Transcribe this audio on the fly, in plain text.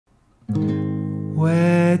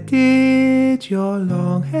Where did your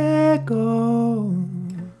long hair go?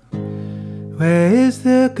 Where is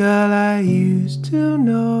the girl I used to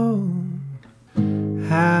know?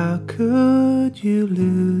 How could you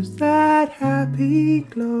lose that happy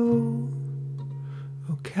glow?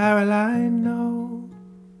 Oh, Caroline, no.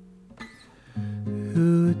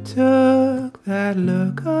 Who took that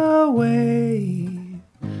look away?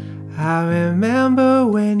 I remember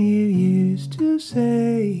when you used to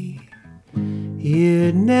say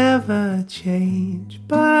you'd never change,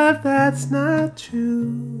 but that's not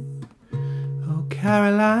true. Oh,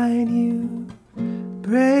 Caroline, you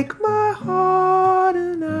break my heart,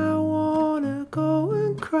 and I wanna go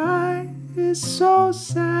and cry. It's so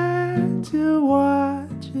sad to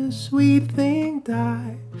watch a sweet thing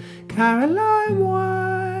die. Caroline,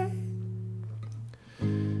 why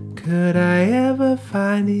could I ever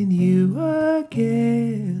find in you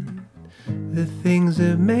again the things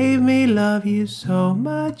that made me love you so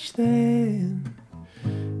much then?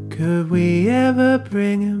 Could we ever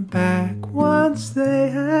bring them back once they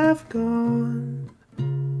have gone?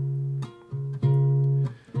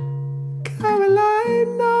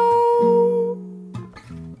 Caroline, no.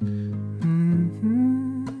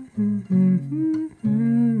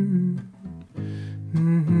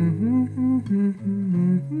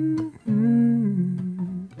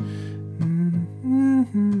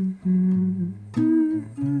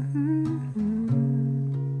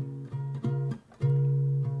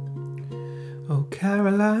 Oh,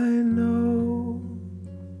 Caroline, no.